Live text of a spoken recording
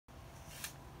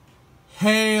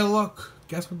Hey, look!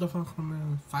 Guess what the fuck I'm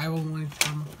in? 501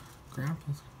 from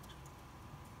Grandpa's.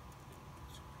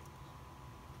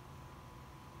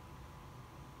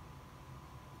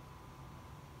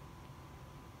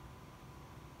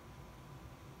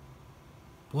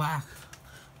 Black.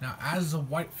 Now, as the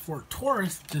White Ford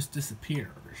Taurus just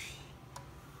disappears.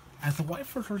 As the White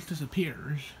Ford Taurus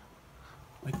disappears,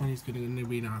 like when he's going to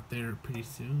be not there pretty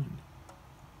soon,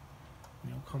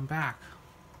 he'll come back.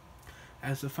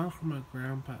 As the fun from my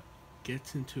grandpa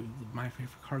gets into my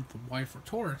favorite card, the White Ford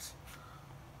Taurus,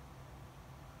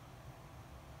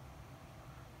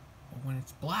 but when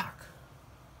it's black,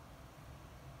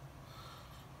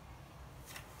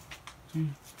 dude,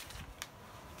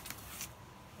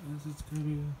 it's gonna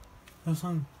be a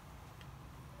sun.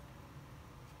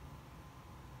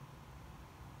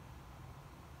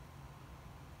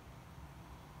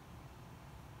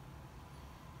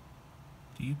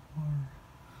 Deep water.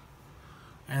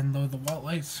 And though the white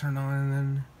lights turn on, and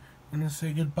then I'm gonna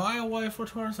say goodbye, White Ford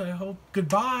Taurus. I hope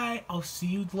goodbye. I'll see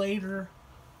you later.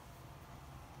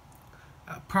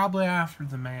 Probably after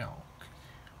the mail.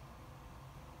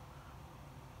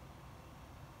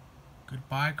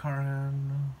 Goodbye,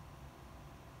 Carhan.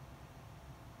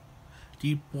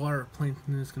 Deep water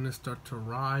plankton is gonna start to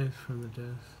rise from the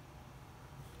depths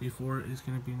before it is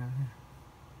gonna be night.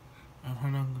 I'm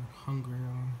hungry.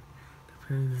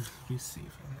 To be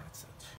safe, and that's it.